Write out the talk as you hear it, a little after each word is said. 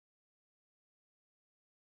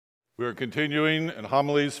We are continuing in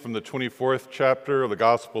homilies from the 24th chapter of the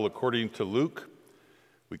Gospel according to Luke.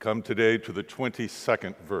 We come today to the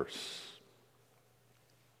 22nd verse.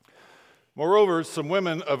 Moreover, some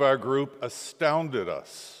women of our group astounded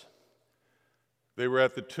us. They were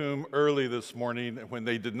at the tomb early this morning, and when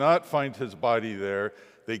they did not find his body there,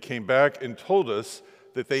 they came back and told us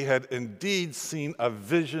that they had indeed seen a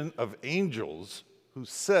vision of angels who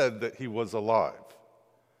said that he was alive.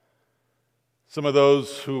 Some of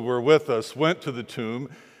those who were with us went to the tomb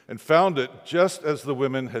and found it just as the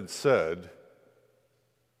women had said,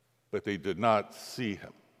 but they did not see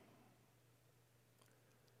him.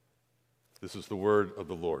 This is the word of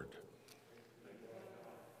the Lord.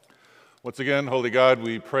 Once again, Holy God,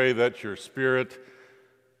 we pray that your Spirit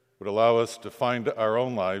would allow us to find our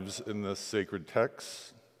own lives in this sacred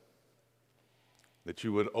text, that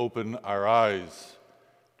you would open our eyes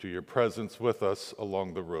to your presence with us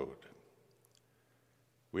along the road.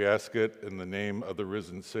 We ask it in the name of the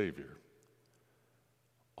risen Savior.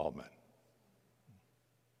 Amen.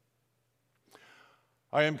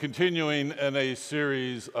 I am continuing in a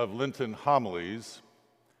series of Lenten homilies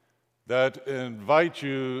that invite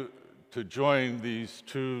you to join these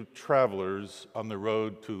two travelers on the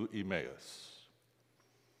road to Emmaus.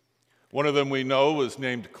 One of them we know was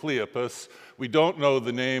named Cleopas. We don't know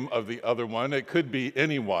the name of the other one. It could be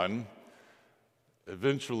anyone.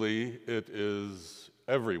 Eventually, it is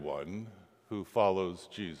everyone who follows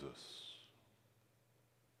Jesus.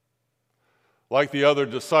 Like the other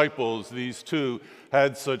disciples, these two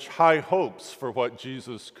had such high hopes for what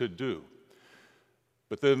Jesus could do.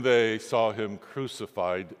 But then they saw him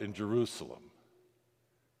crucified in Jerusalem.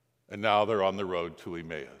 And now they're on the road to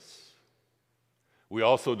Emmaus. We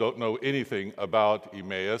also don't know anything about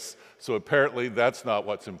Emmaus, so apparently that's not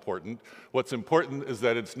what's important. What's important is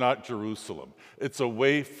that it's not Jerusalem. It's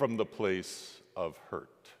away from the place of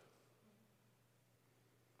hurt.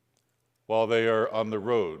 While they are on the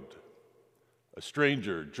road, a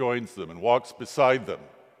stranger joins them and walks beside them.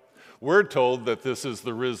 We're told that this is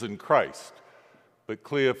the risen Christ, but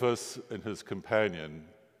Cleopas and his companion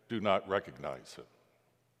do not recognize him.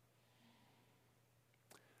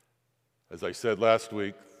 As I said last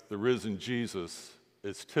week, the risen Jesus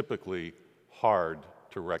is typically hard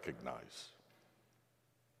to recognize.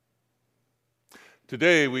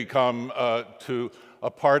 Today we come to a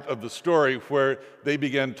part of the story where they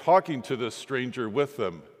began talking to this stranger with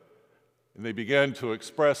them, and they began to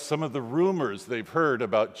express some of the rumors they've heard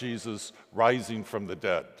about Jesus rising from the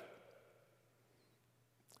dead.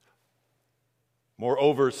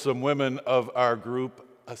 Moreover, some women of our group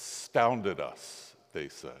astounded us, they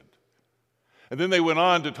said. And then they went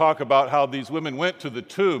on to talk about how these women went to the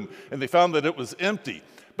tomb and they found that it was empty,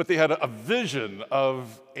 but they had a vision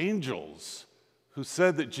of angels who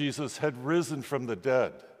said that Jesus had risen from the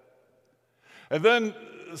dead. And then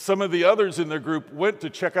some of the others in their group went to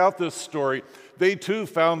check out this story. They too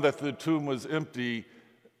found that the tomb was empty,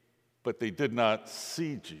 but they did not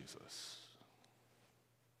see Jesus.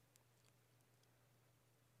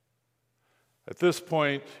 At this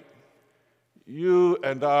point, you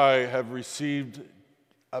and I have received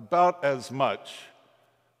about as much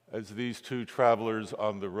as these two travelers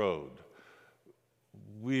on the road.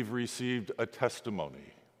 We've received a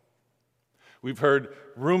testimony. We've heard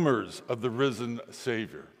rumors of the risen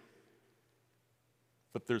Savior.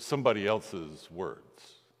 But there's somebody else's words.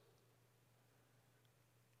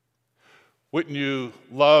 Wouldn't you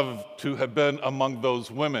love to have been among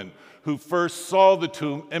those women who first saw the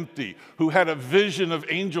tomb empty, who had a vision of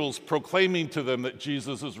angels proclaiming to them that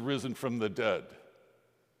Jesus is risen from the dead?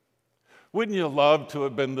 Wouldn't you love to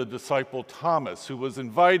have been the disciple Thomas, who was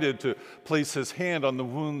invited to place his hand on the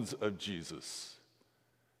wounds of Jesus?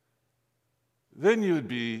 Then you would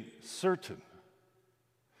be certain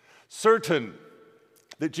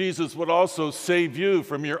that Jesus would also save you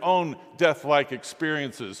from your own death-like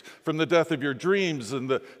experiences, from the death of your dreams and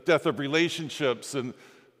the death of relationships and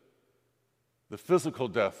the physical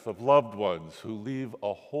death of loved ones who leave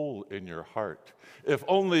a hole in your heart. If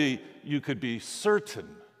only you could be certain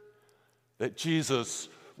that Jesus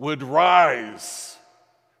would rise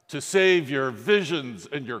to save your visions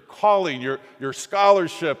and your calling, your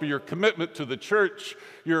scholarship, your commitment to the church,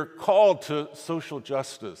 your call to social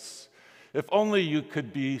justice. If only you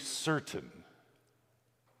could be certain,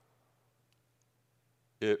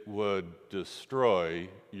 it would destroy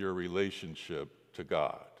your relationship to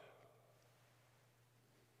God.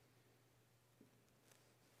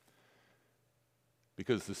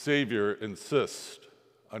 Because the Savior insists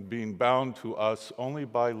on being bound to us only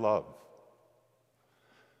by love.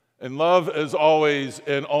 And love is always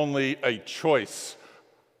and only a choice,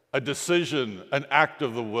 a decision, an act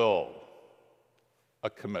of the will, a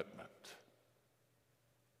commitment.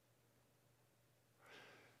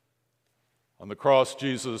 On the cross,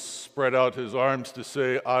 Jesus spread out his arms to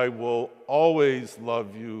say, I will always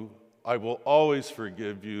love you. I will always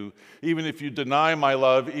forgive you. Even if you deny my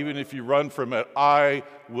love, even if you run from it, I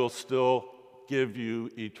will still give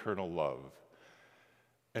you eternal love.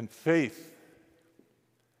 And faith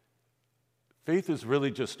is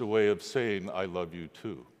really just a way of saying, I love you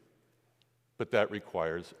too. But that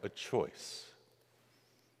requires a choice.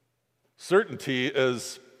 Certainty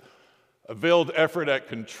is a veiled effort at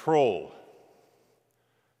control.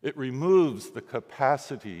 It removes the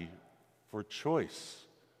capacity for choice,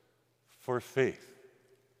 for faith.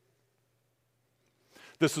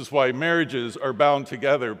 This is why marriages are bound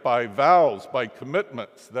together by vows, by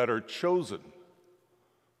commitments that are chosen.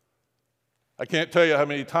 I can't tell you how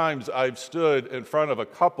many times I've stood in front of a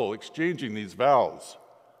couple exchanging these vows.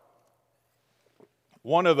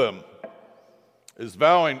 One of them is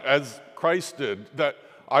vowing, as Christ did, that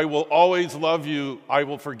I will always love you, I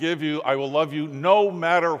will forgive you, I will love you no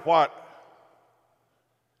matter what.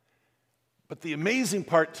 But the amazing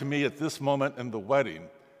part to me at this moment in the wedding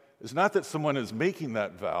is not that someone is making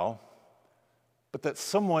that vow, but that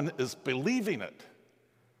someone is believing it.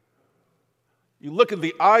 You look at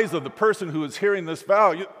the eyes of the person who is hearing this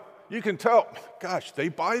vow, you can tell, gosh, they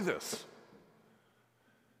buy this.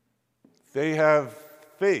 They have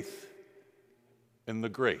faith in the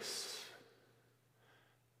grace.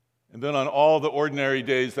 And then on all the ordinary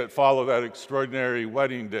days that follow that extraordinary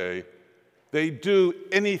wedding day, they do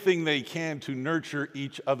anything they can to nurture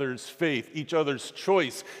each other's faith, each other's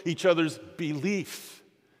choice, each other's belief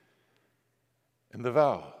in the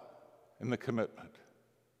vow, in the commitment.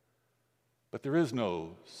 But there is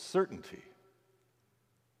no certainty.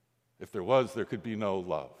 If there was, there could be no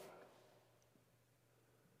love.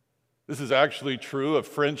 This is actually true of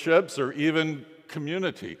friendships or even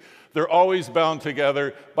community. They're always bound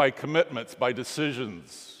together by commitments, by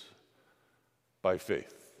decisions, by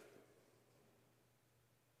faith.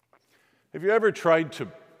 Have you ever tried to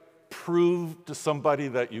prove to somebody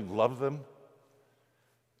that you love them?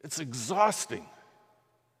 It's exhausting.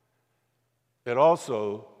 It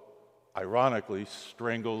also, ironically,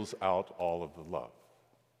 strangles out all of the love.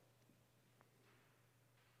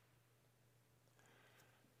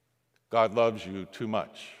 God loves you too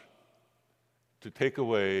much to take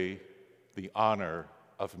away the honor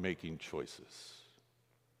of making choices.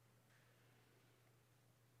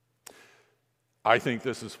 I think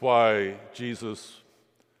this is why Jesus,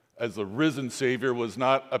 as the risen Savior, was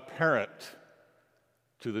not apparent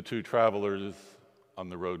to the two travelers on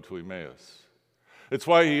the road to Emmaus. It's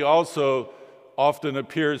why he also often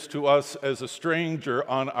appears to us as a stranger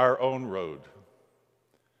on our own road.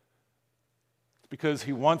 It's because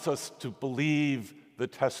he wants us to believe the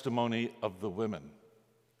testimony of the women.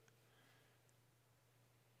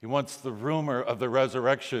 He wants the rumor of the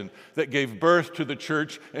resurrection that gave birth to the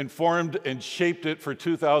church and formed and shaped it for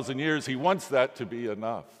 2,000 years. He wants that to be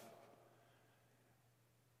enough.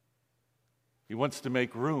 He wants to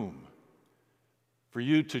make room for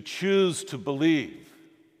you to choose to believe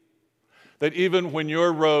that even when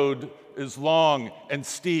your road is long and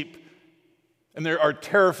steep and there are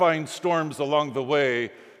terrifying storms along the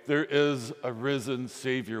way, there is a risen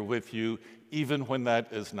Savior with you, even when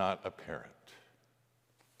that is not apparent.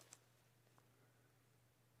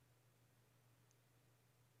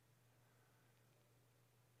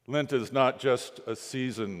 Lent is not just a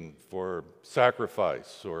season for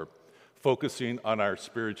sacrifice or focusing on our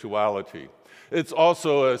spirituality. It's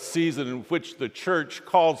also a season in which the church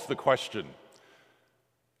calls the question,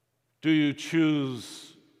 do you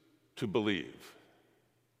choose to believe?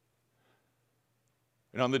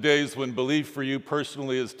 And on the days when belief for you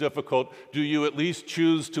personally is difficult, do you at least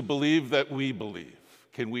choose to believe that we believe?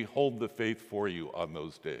 Can we hold the faith for you on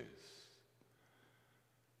those days?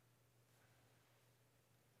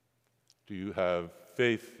 Do you have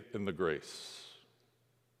faith in the grace?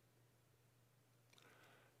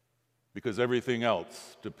 Because everything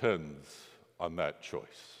else depends on that choice.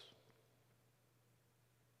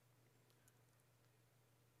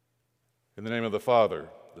 In the name of the Father,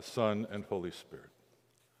 the Son, and Holy Spirit.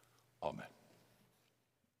 Amen.